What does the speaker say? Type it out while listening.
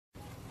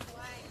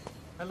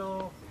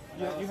Hello.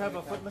 You have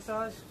a foot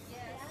massage?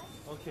 Yes.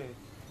 Okay.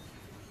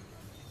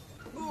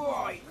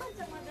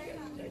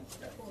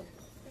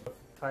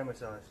 Thai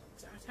massage.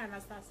 Thai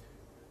massage.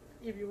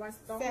 If you want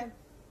stop.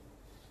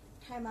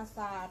 Thai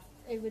massage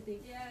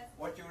everything. Yes.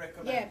 What you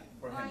recommend Yeah.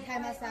 for him? Thai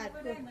massage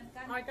good.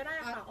 ออยก็ได้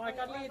ค่ะออย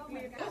ก็รีด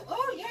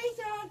Oh yes,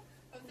 John.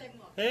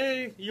 Hey,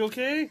 you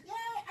okay?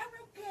 Yeah, I'm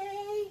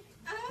okay.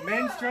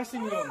 Men's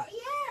dressing room.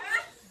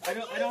 Yeah.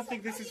 I don't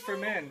think this is for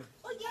men.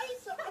 Oh yes.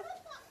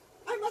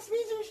 I must be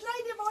this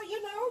lady boy, you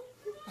know.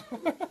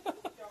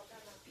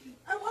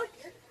 I want.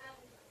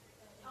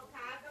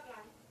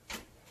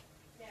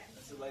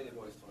 It's the lady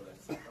boy's toilet.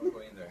 So don't go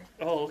in there.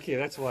 Oh, okay,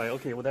 that's why.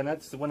 Okay, well then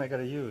that's the one I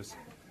gotta use.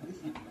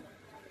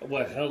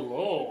 What?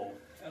 Hello.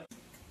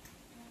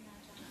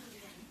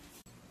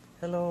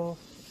 Hello.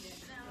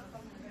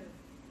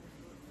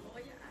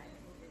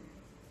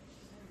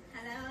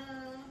 Hello.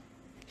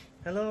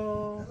 Hello.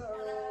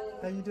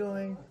 How you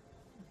doing?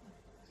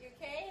 You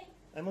okay?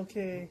 I'm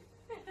okay.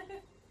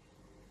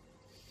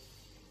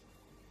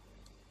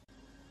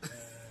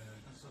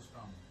 Not so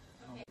strong.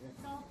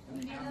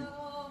 Hello.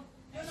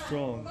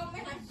 Strong.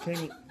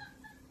 King.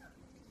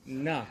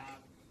 Knock.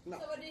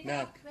 สวัสดีค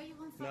รับ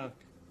Knock.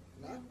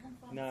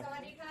 Knock. สวั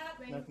สดีครับ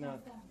Knock. Knock.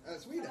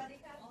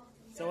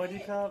 สวัสดี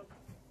ครับ Sawadee cup.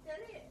 เจอ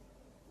รี่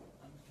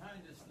I'm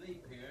trying to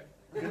sleep here.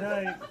 Good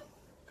night.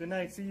 Good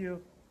night. See you.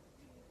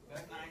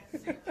 Good night.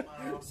 See you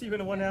tomorrow. See you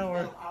in 1 hour.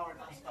 12 hour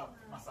non-stop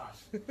massage.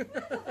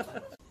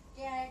 แ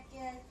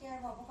ก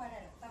บอกว่าใครได้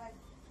แต่ว่า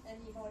อัน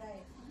นี้บอกได้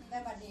แต่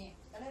บัดนี้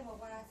ก็เลยบอก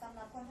ว่าสำห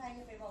รับคนไทยอ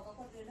ย่าไปบอกกับ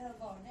คนอื่นเด้อ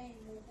บอกใน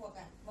หมู่พวก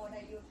อ่ะบอกได้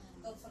อยู่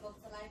ตบสลบ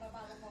สไลด์บ้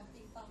าๆแล้วมอง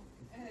ติ๊งต้อง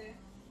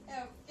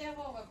แก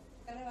บอกแบบ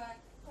ก็เลยว่า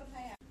คนไท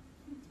ยอ่ะ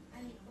I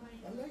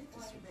like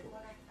this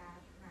report.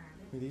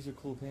 Hey, these are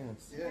cool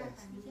pants. Yeah.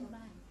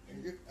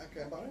 You,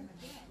 okay, buy it?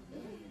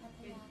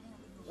 Okay.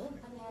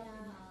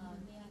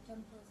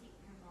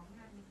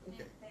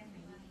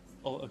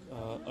 Oh,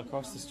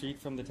 across the street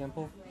from the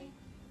temple?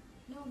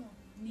 No,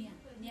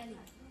 nearly.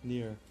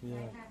 Near,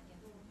 yeah.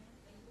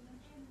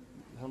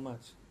 How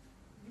much?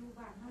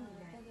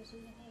 ก็จะซื้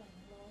อเท่าไหร่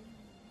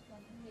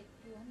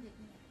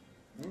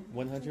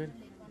100 100?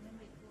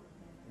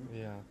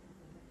 Yeah.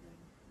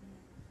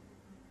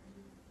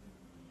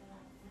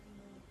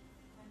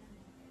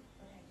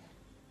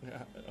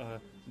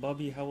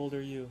 Bobby, how old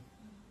are you?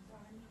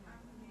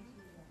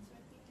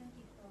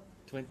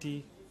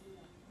 20?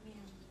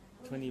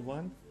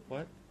 21?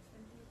 What?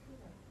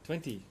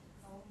 20?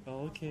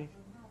 Oh, okay.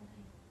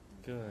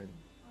 Good.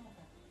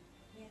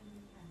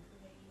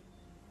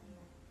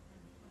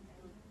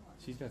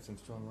 She's got some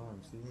strong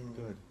arms. See?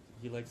 Good.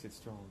 He likes it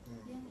strong.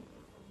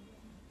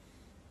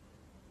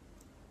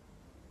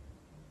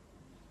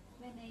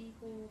 When I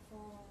go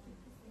for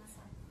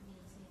massage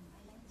museum, I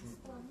like to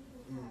strong.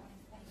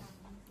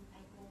 I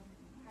go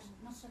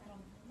not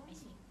strong. I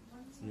see.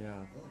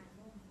 Yeah,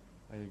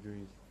 I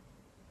agree.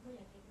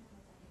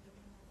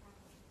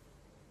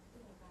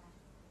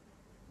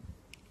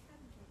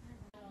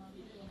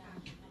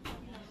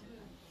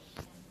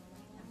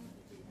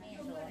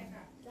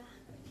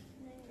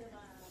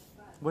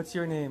 What's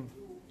your name?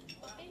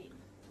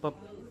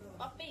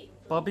 Bobby.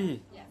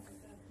 Bobby. Yes.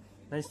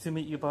 Nice to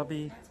meet you,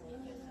 Bobby.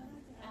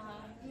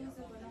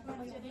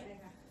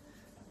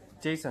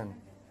 Jason.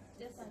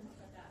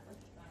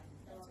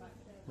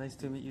 Nice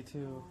to meet you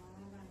too.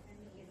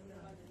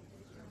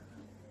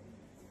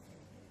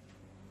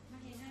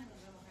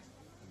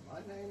 My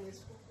name is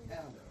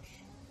Anders.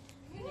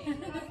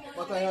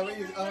 But I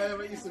have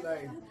a easy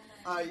name.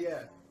 Ah,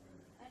 yeah.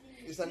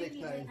 It's a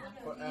nickname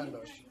for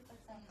Anders.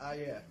 Ah,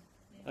 yeah.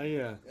 Oh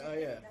yeah. Ah,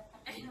 yeah.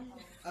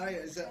 Ah,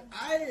 yeah.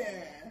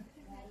 Yeah.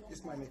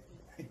 It's my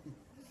nickname.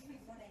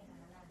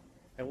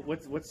 And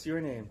what's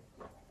your name?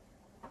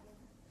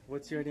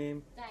 What's your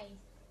name? Guy.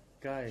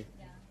 Guy.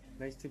 Yeah.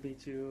 Nice to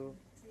meet you.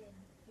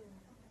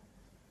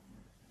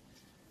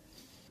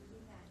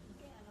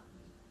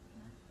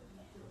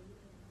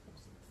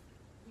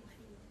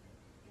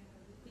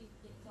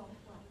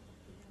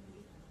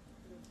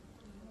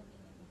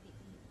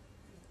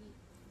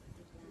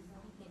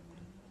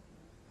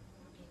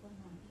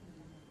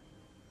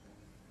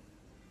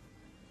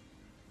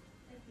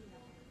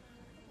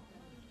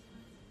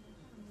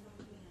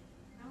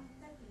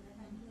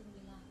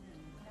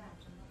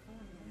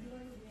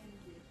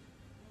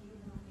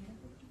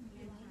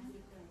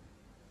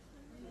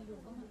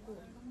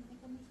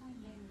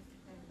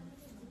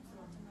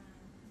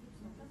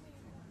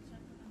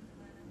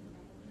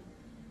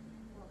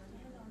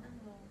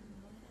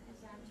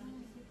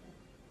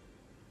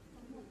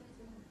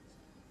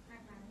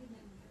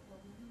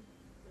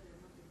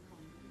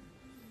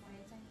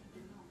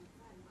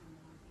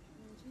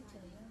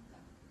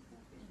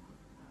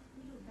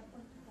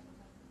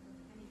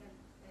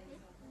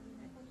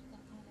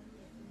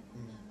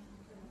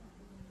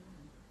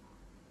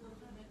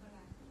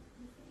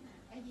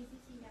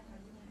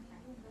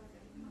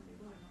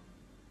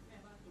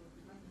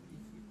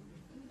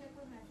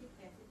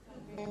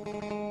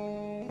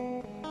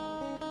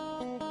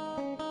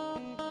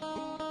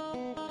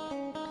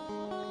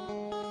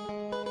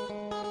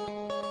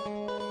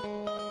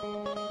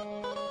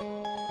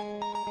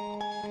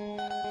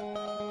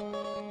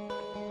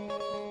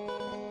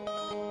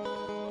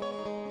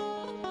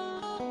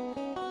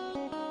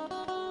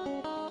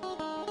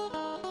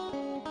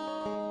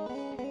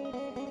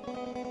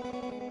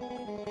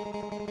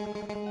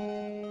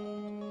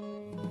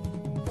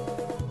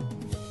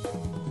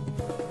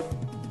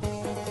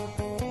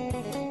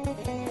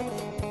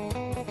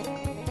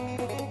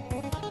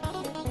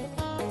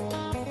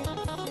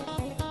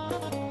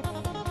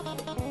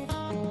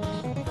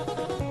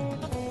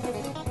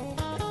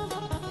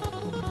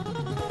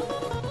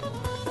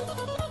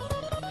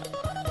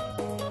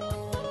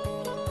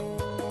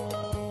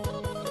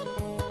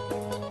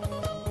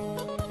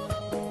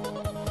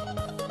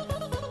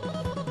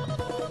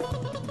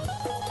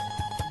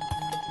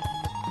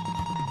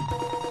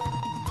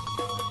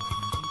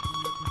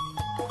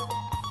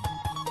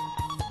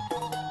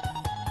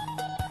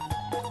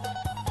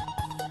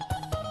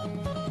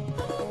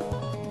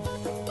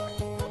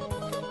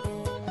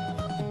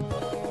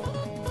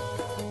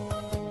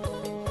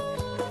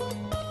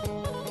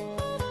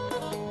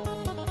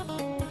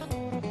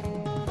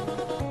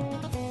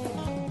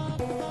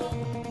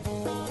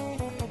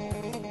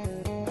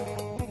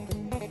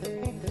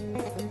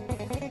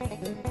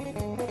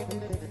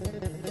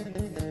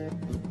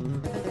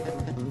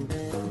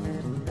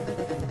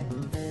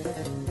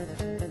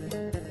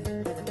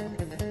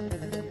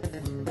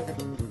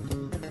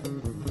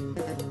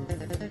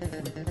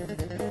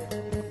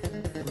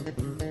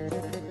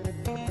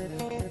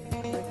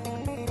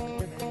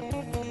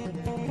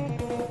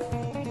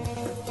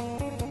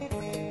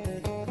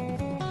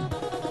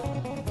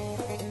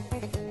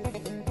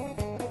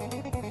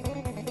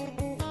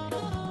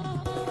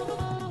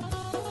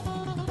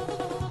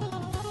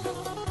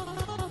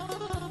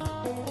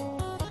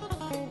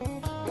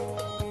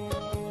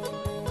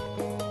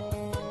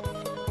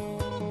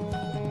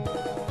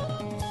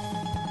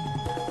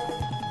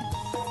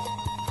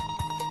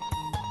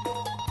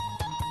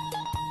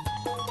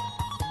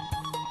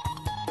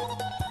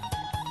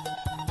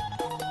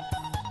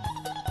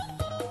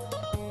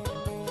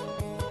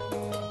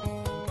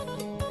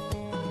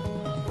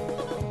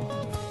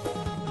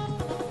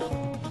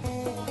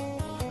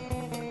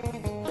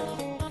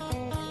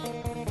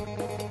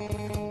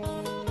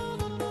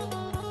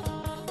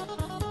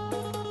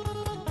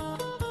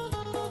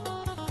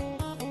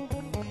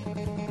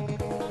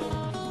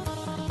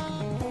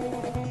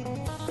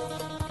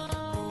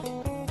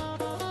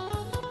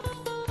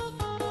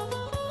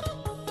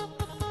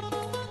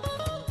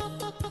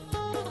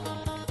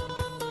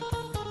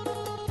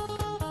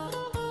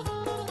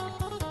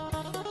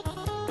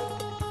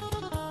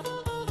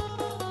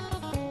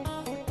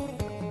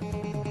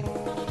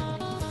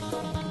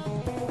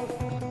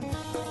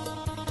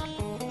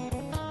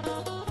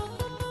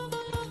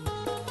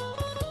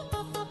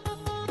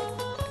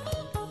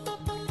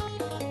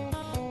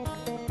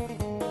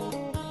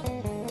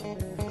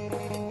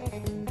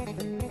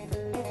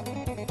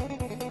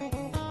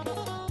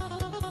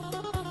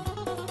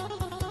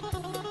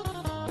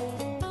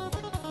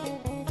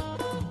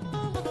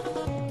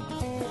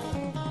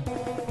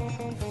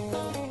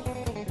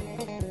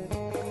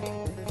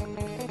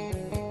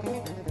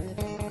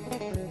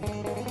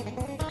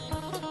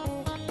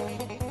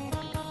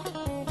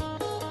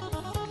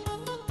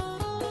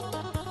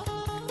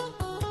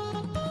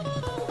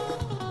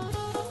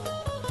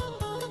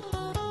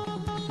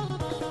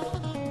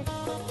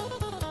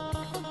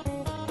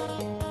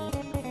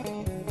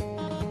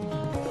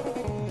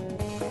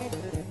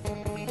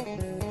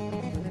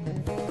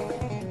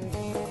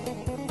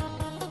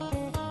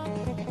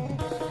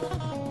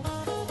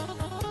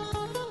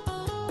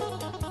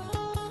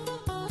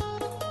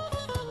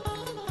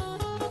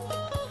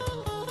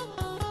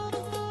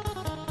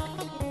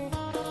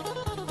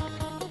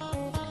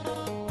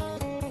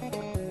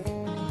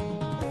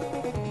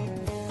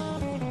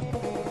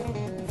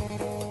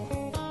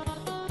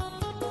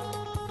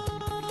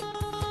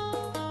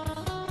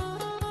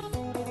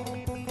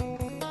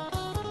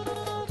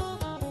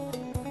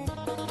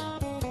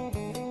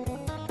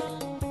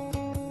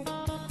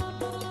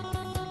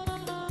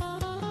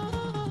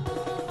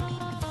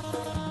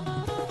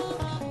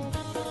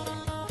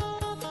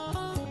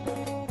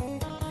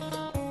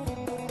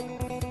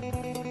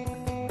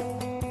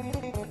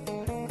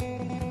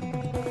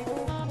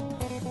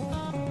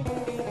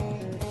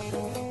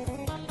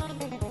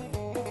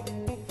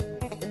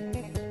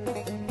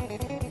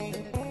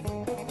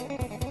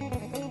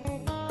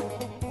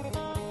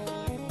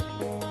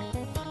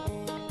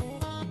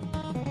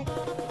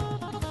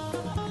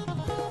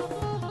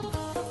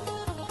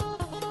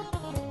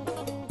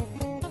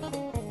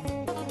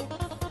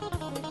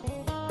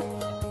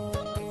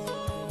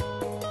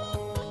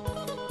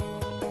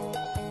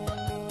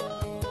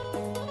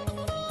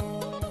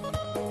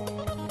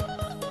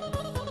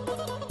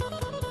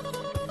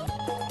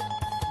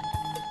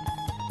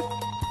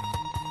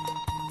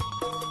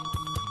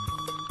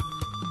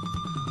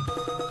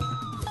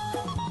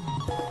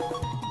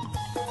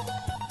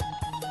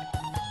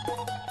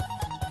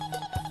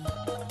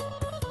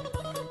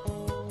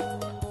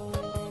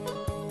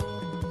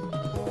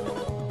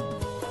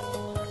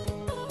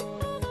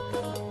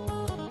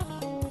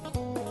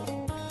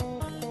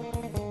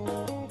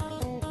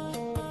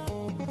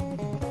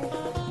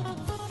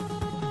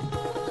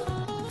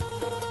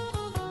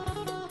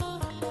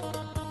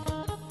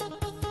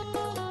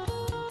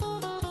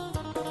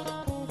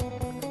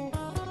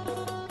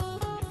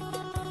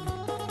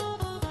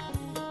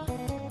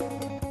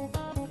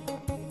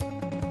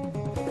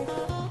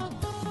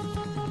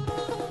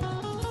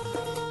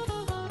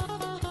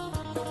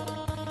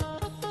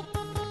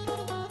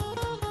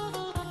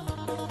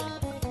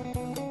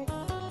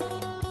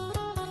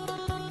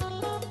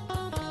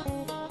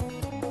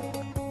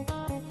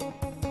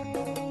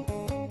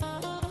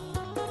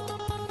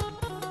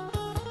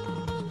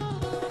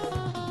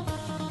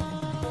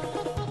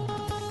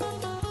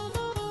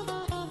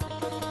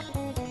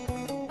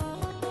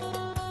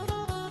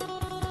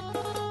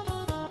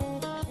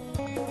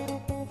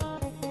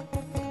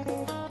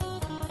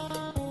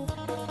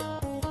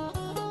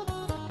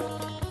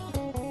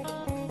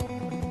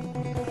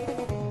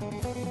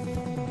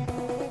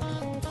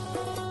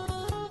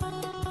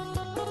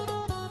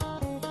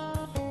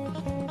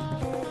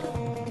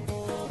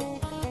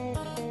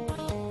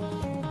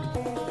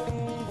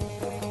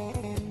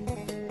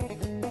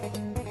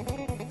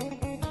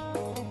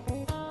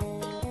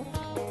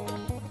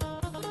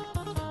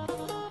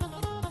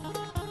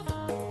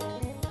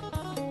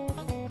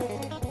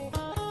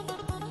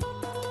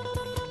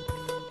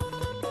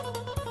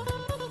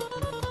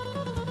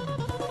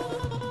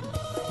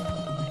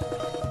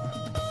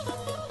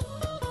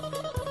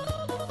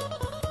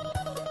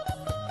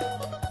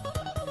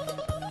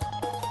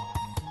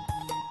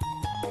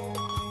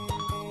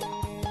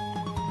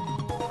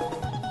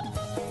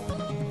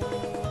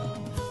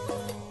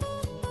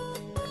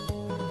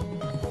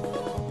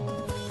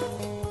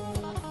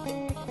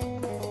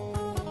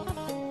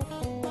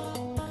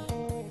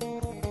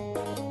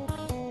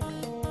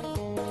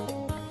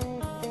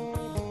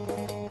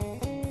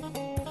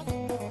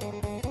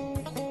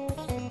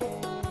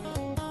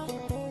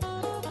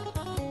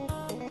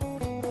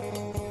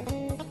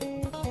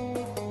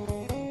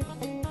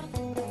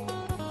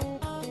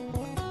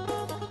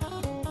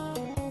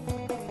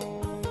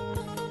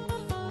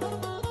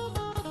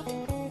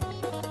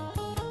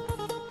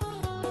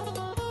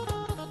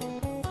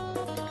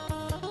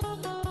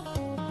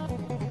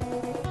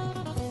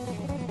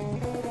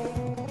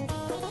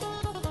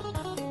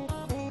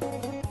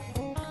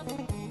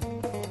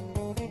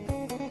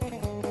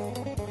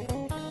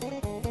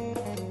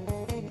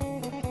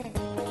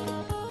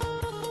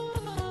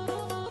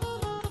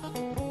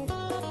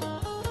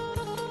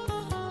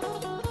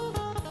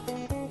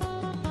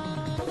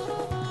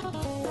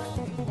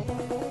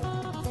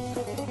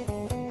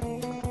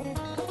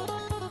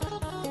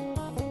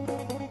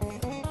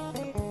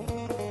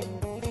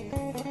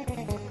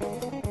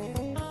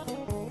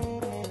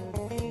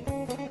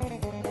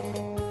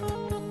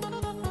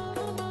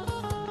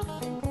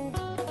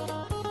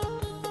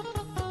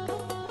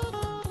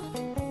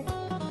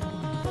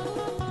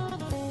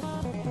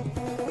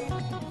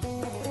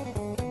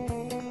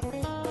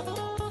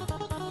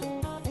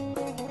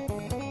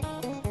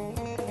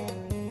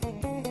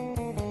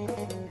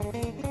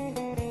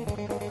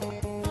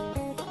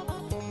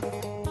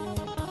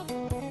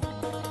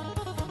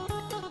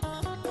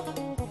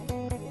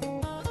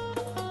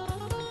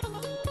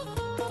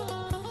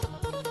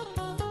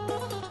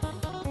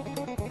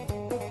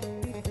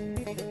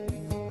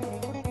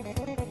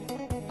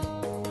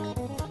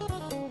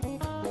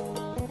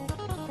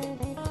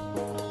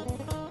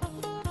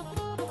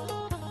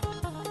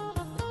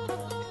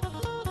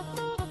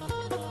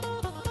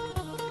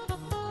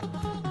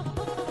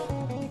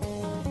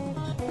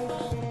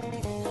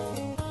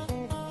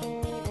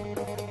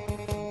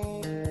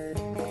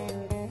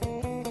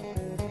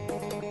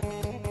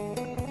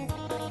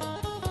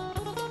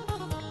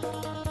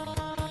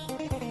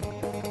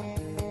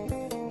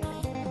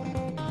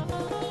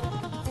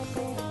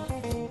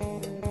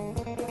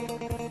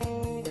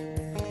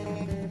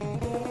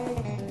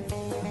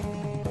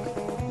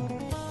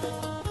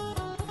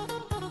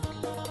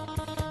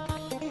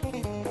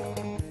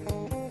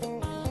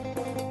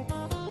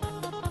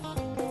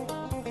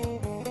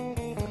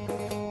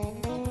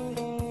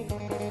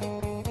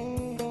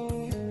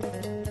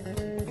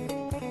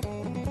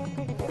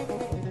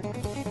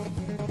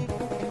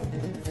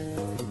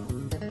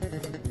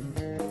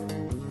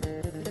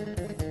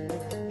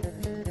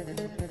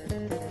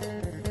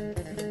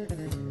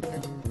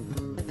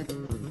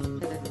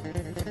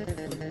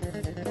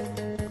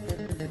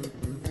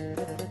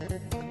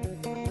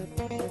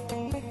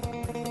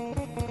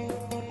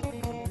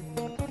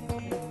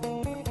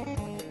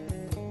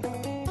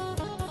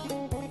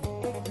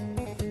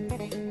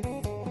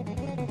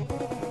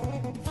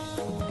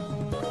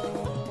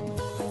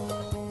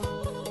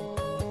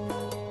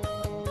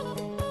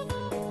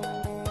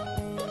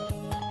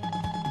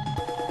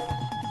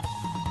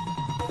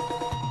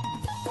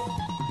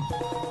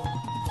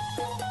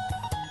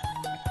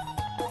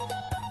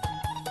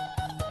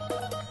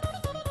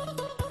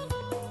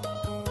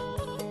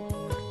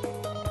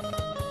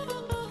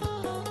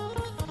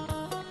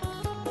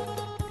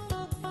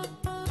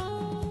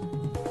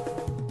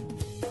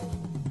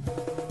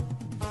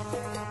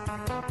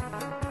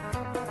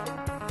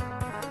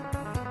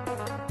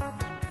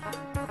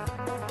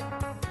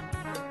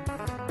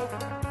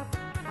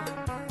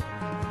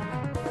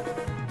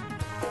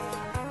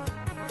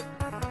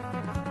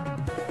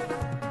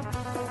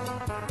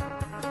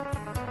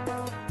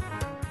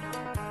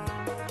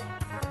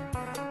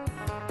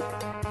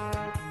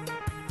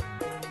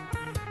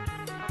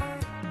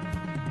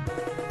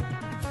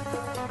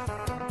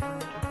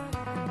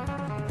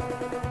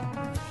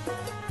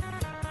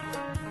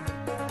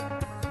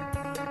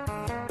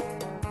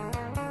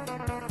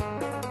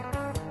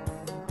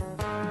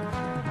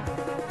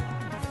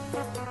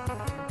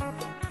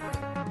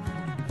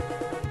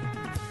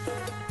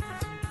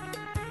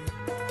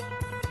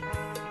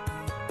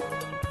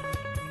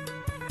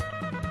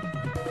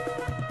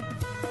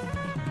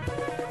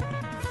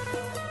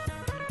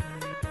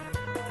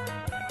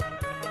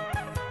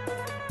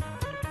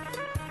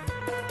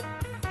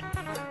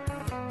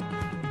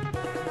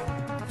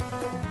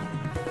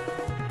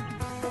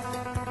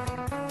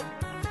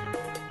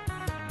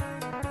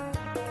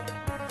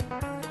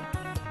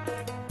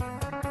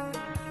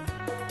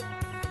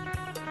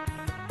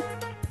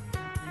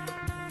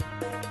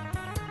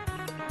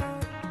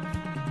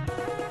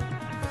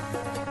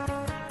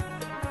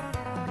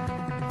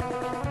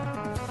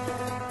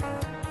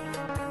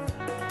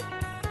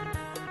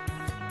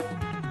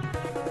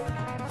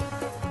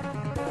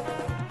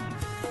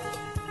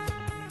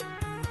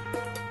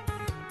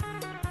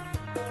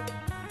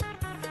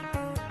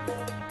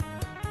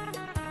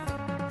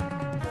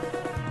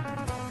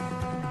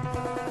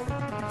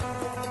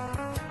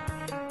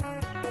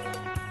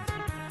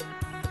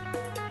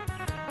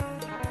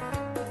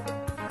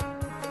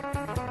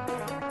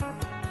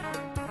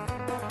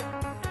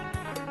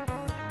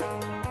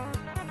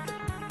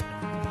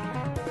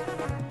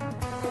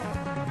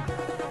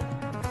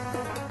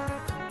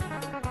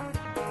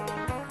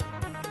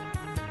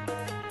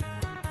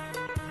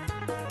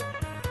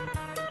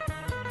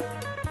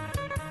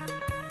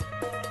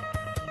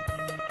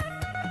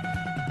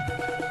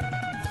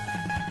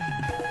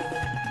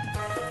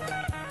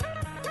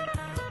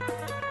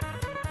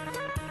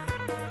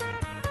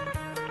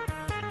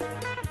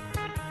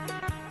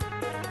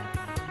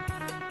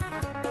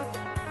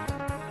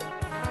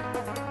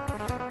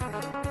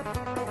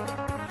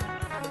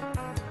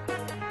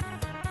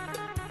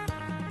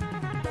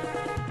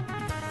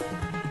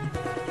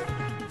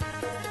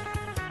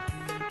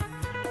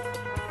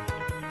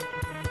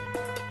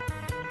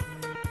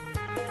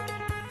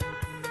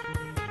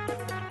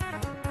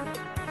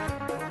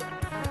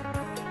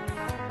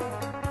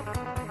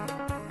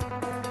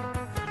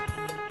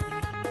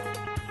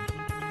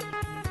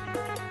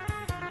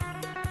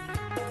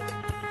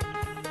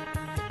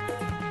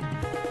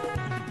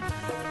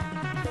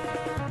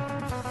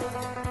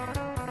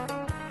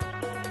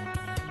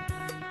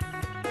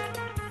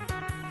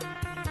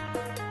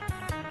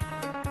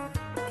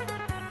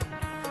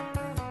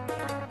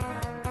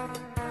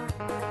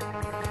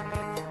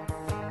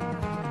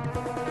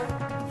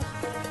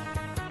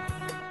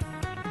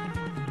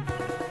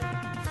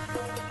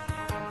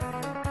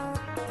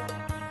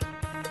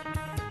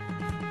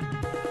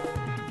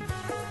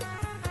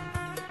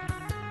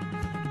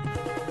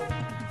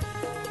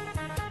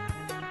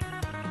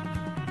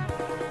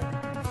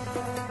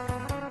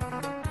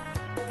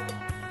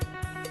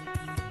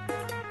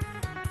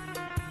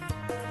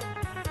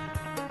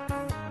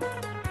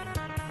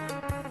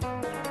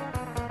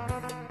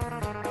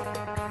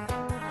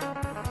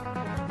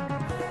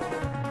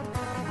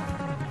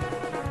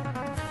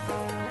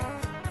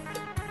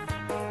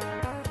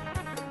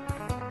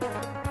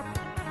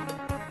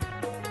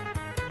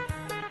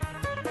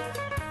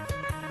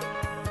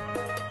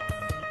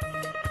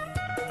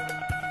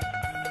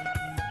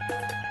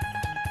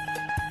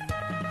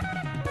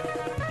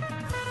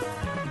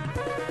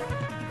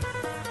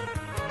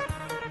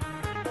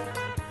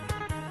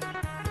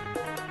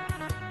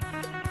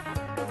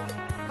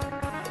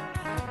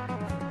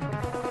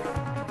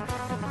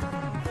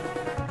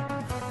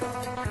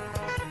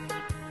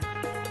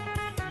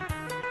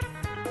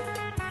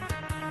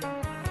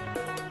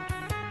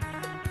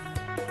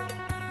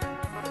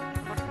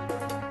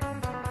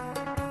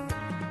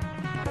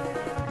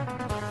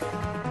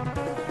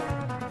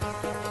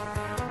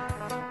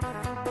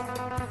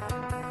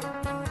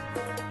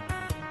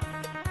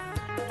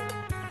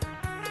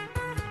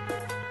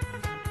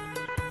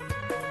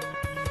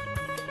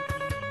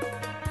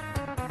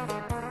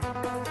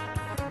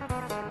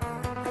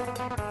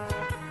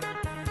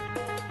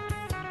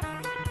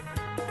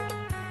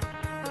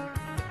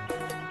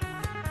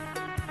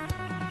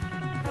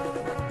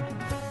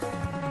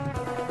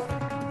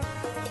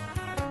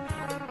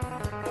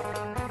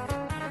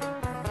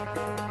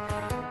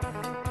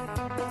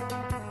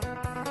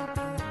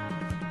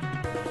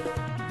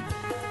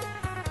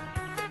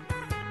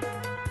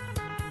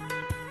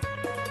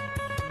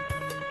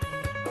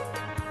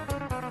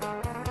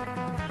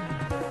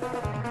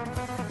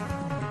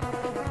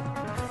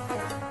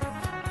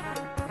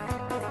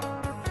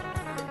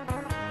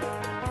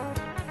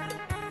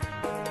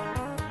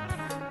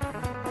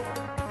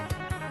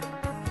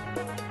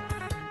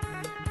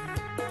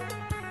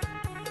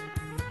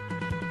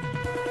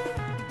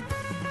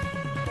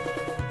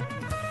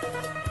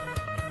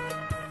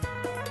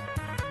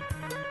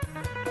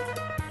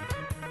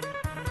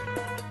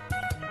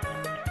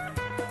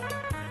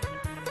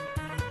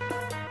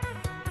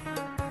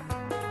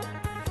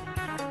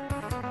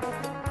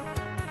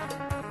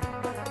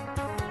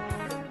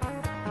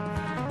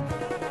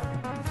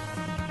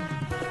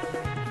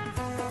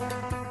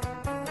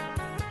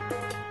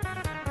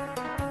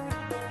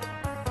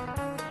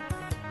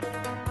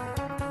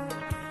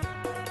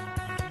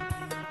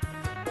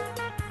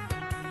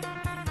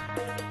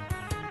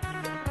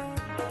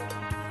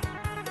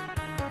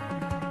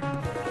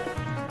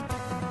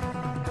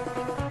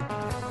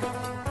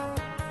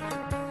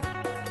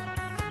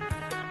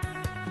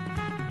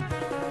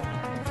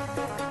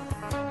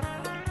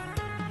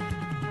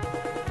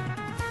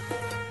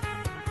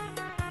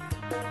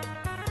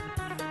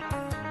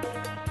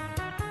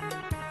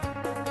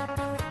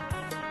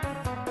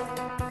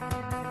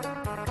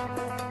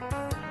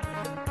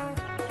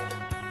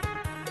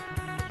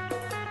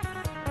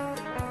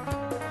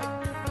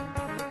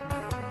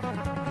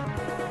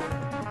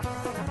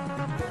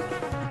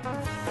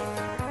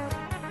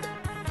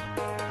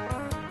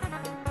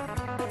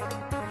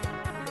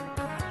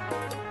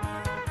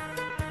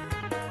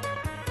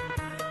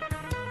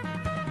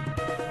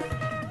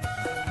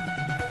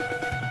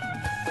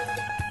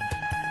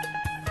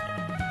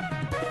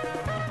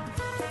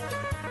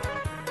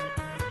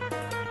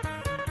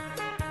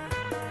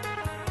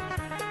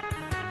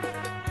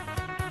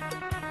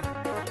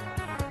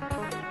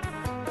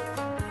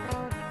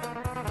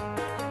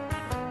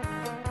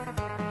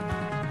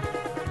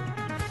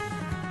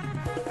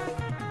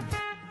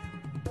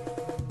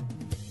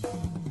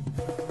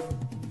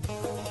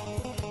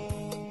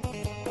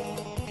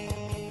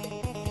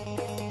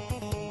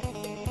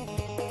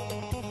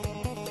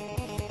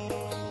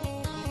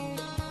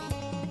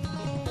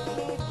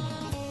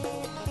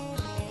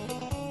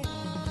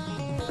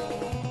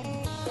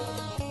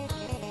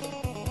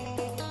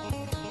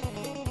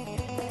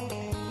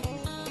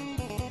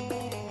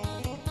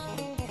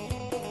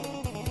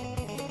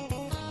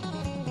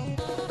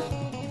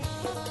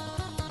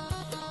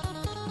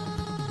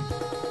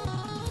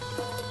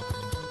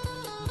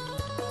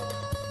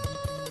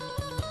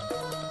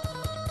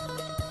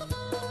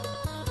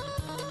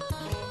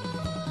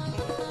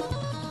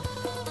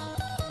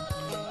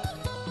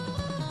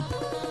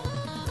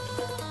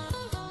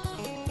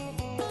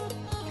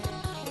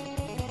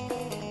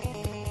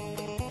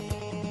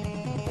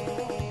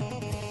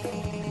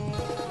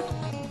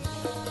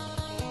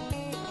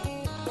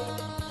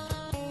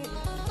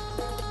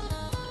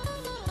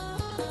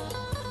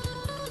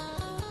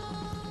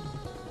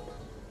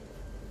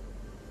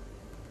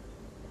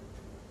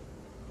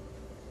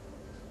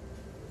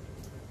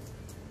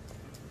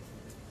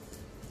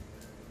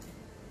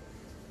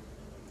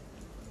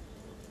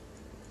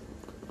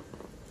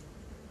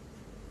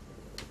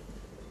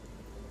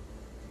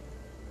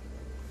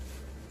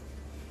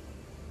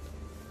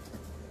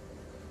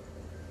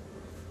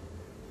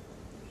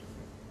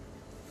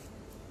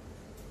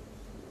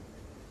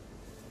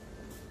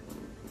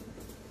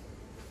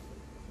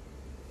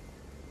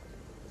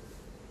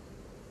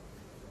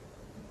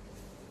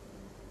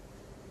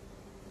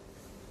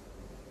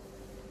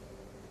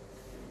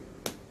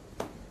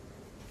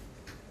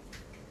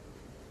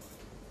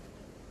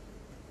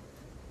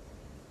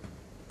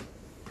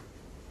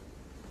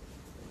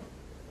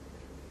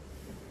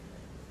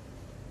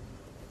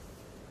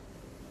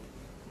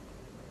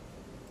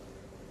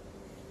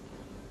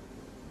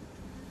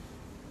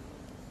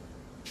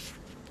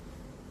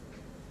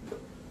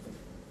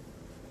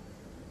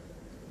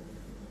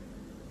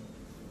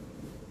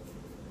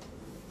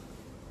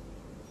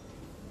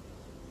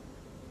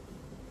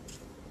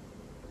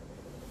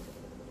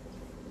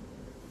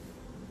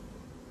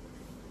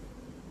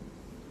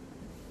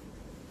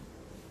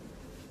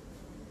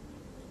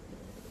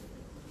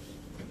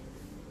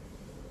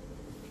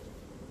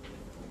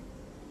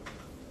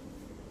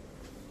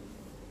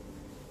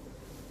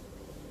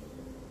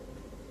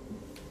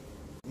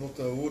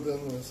 not a wooden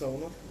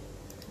sauna.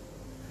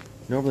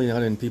 Normally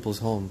not in people's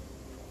home.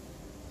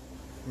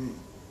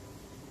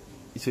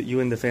 So you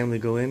and the family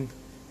go in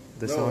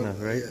the sauna,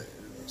 right? Yeah,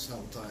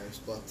 sometimes,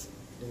 but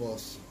it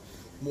was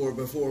more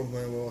before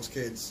when we was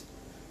kids.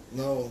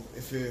 Now,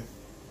 if you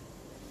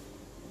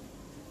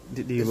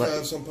Do you if like?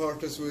 have some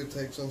parties, we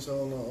take some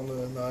sauna on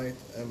the night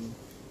and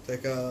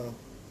take a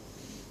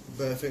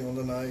bathing on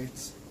the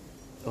night.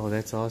 Oh,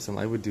 that's awesome.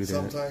 I would do that.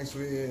 Sometimes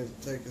we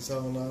take a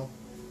sauna.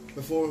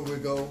 Before we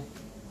go,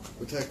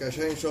 we take a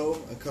chainsaw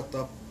and cut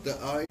up the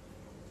eye.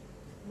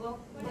 บ่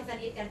ส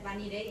นิทกันปาน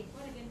นี้เด้ ก็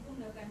เลยเป็นกลุ่ม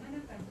เดียวกันมา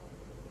นั่งกันหมด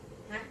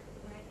ฮะ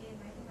หมายถึง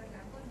ว่าหล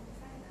ายคน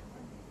ใช่หลายค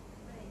น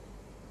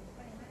ไป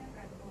มานั่ง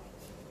กันหมด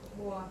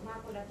บัวมาก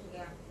คนละเทื่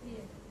อ นี่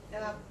แต่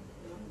ว่า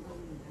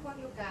คน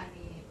อยู่กลาง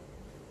นี่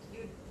อ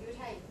ยู่ไ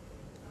ทย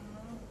อ๋อ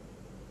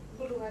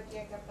บ่รู้ว่าเกี่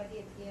ยวกับประเท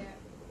ศเกี่ยว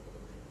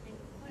เป็น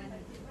คนประ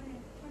เทศ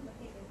คนประเ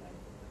ทศเดียวกัน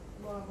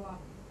บ่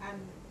อัน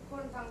ค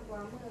นฟังกวา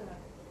งมือ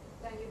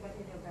จังอยู่ประเท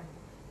ศเดียวกัน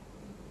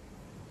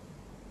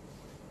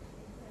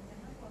เพื่อนกัน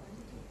มากกว่ากัน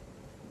ที่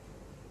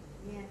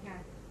แม่นค่ะ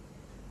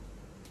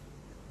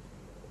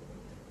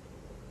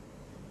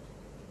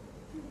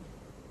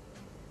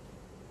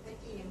ตะ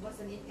กี้ยังบ่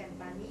สนิทกัน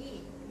ปานนี้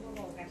บ่เ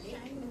ว้ากันเด้ ใ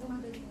ช่มันต้อง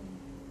ดึง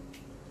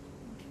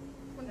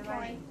คน แต่ ค ว่า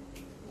อย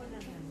คนนั้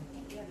นน่ะ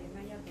เรียกเลยม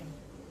ายาเป็น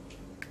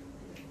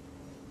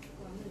ก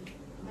วางมือ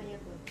มายา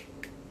เป็น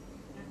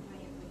นะมา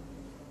ยาเป็น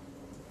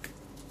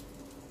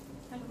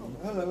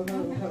Hello,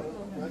 hello, hello.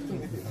 Nice to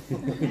meet you.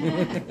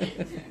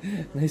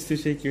 Nice to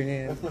shake your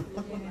hand.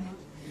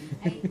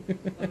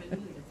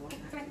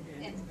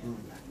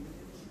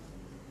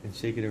 And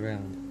shake it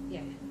around.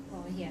 Yeah,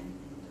 over here.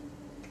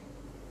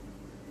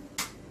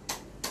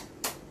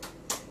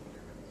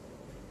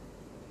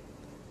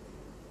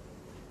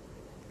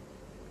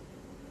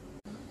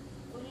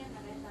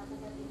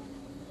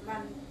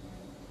 Ban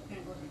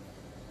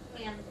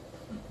Miền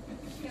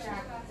Trà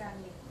Trà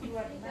Nhị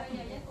Ruột Ba Nhị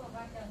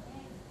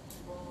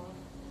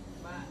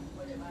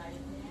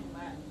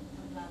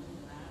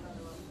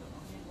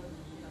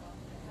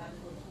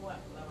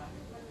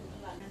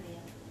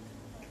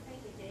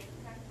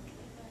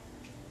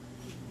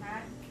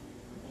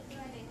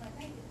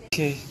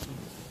Okay.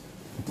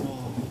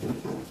 Oh.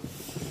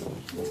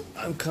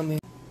 I'm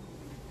coming.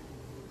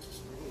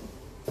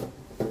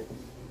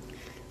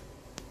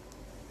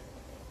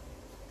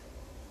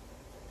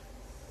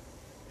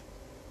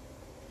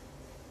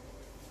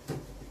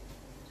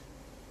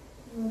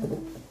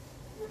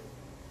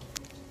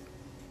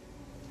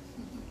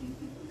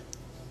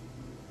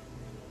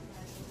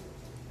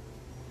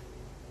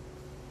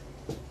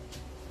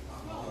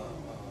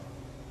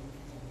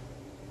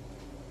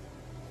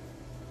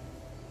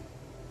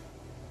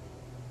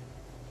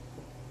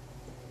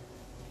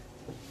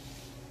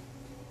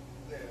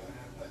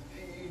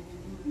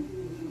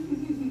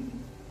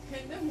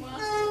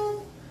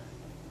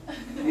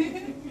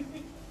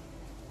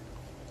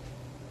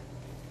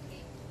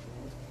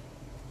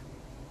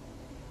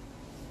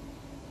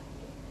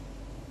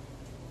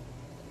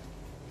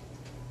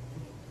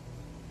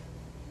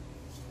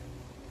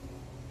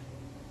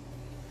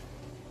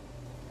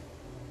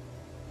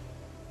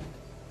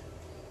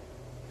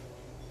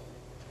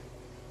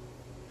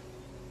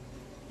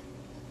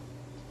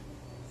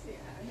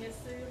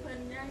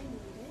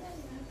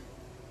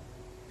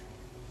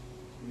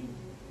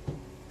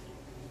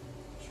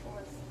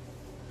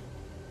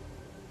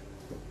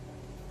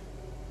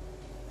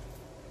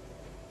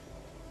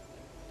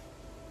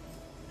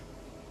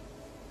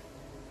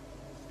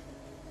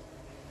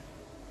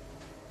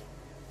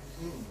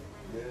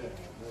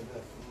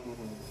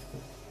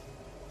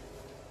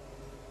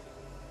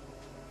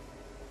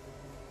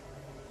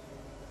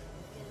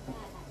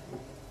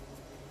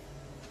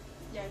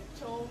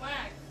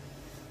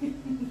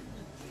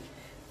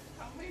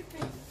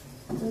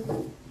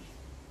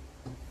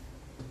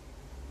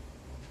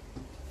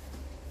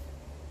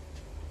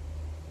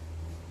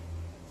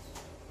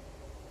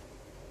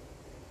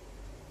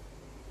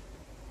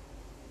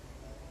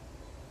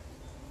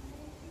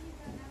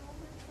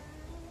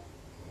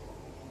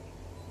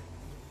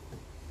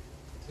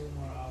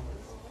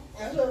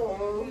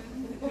 Hello.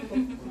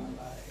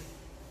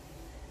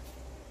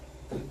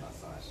 Good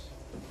massage.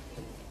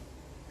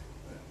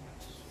 Very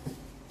much.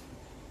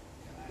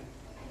 Can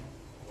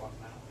I walk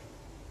now?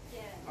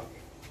 Yeah.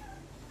 Okay.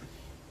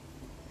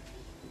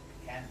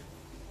 Can.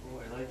 Oh,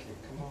 I like it.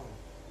 Come on.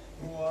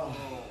 Wow.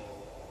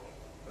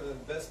 The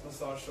best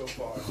massage so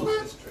far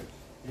on this trip.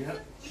 Yeah.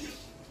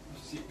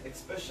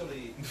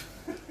 Especially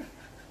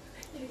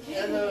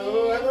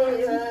Hello, hello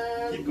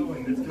again. Keep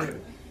going. That's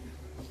good.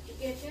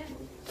 Yes.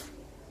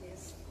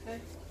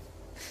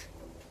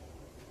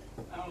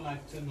 I don't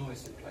like too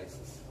noisy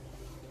places.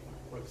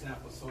 For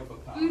example, sober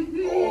car.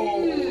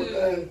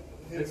 Oh,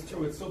 That's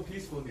true. It's so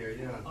peaceful here.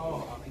 Yeah.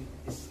 Oh, I mean,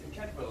 you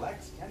can't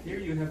relax, can Here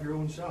you? you have your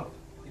own shop.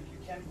 You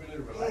can't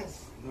really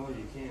relax, No,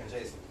 you can't.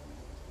 Jason.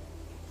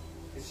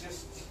 It's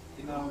just,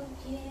 you know,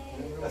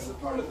 that's a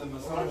part of the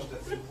massage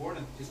that's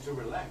important, is to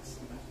relax.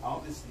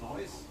 All this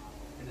noise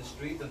in the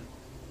street, and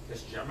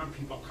There's German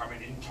people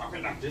coming in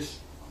talking like this.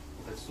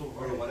 That's so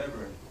Or weird.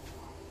 whatever.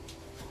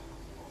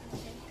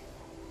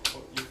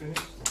 Oh, you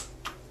finished?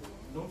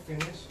 Don't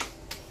finish.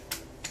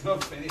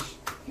 Not finish.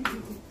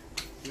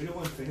 We don't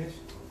want to finish.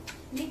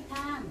 Next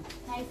time,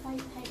 Thai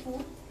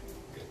food,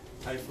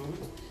 Thai food?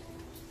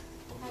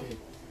 Okay.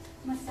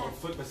 Oh, massage,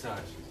 foot massage.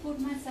 food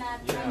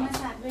massage, Thai Yeah.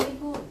 massage, very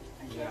good.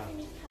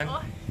 Yeah.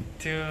 1,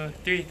 2,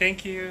 3.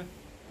 Thank you.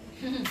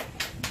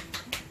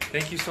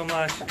 Thank you so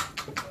much.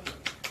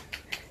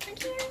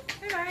 Thank you.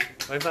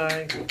 Bye bye. Bye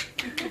bye.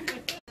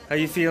 How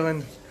you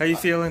feeling? How you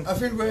feeling? I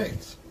feel great.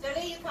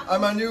 Jolie, you come.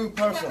 I'm a new You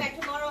come person. back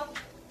tomorrow.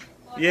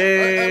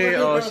 Yay!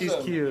 I'm a Oh, good she's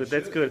person. cute.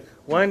 That's good.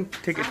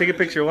 Take a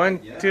picture. 1,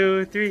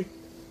 2, 3.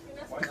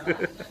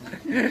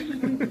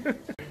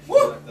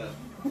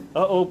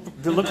 Uh-oh,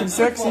 they're looking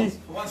sexy.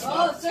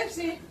 Oh,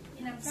 sexy.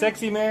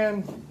 Sexy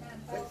man.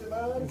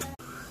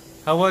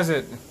 How was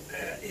it?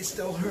 It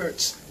still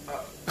hurts.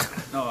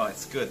 No,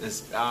 it's good.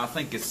 I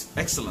think it's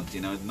excellent.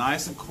 You know,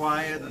 nice and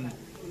quiet, and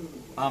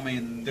I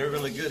mean they're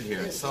really good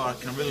here. So I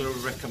can really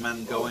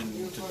recommend going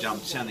to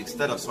Jamchen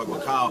instead of Sok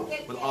Macau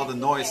with all the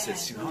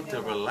noises. You want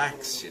to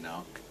relax. You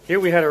know. Here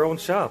we had our own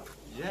shop.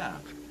 Yeah.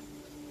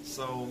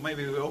 So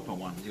maybe we open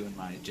one, you and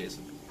my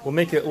Jason.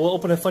 We'll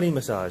open a funny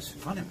massage.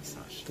 Funny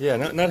massage. Yeah,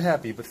 not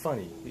happy, but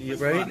funny. You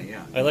It's ready? funny,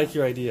 yeah. I like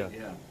your idea.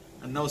 Yeah.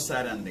 And no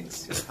sad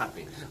endings. Just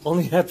happy.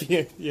 Only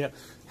happy, yeah.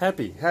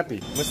 Happy.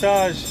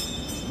 Massage.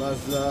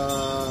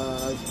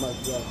 Massage.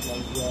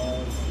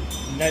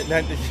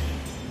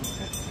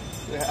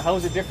 How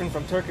is it different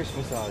from Turkish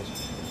massage?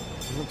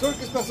 The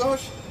Turkish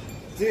massage,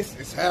 this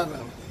is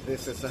heaven.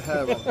 This is a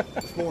heaven.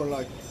 It's more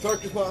like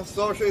Turkish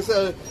massage is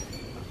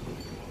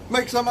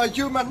makes them a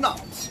human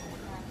nuts,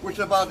 which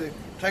the body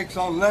takes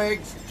on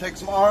legs,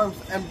 takes on arms,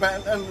 and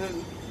bend and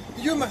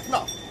human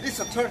nut. This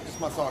is a Turkish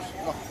massage,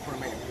 not for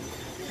me.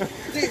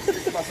 This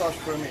is massage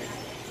for me.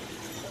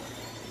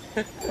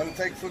 When I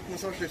take foot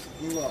massages,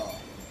 no.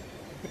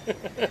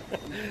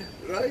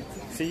 Right?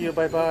 See you,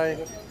 bye-bye.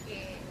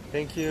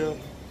 Thank you.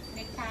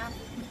 Next time,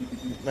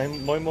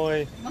 Moi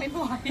moi. moi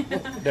moi,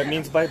 That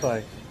means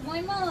bye-bye.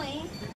 moi moi.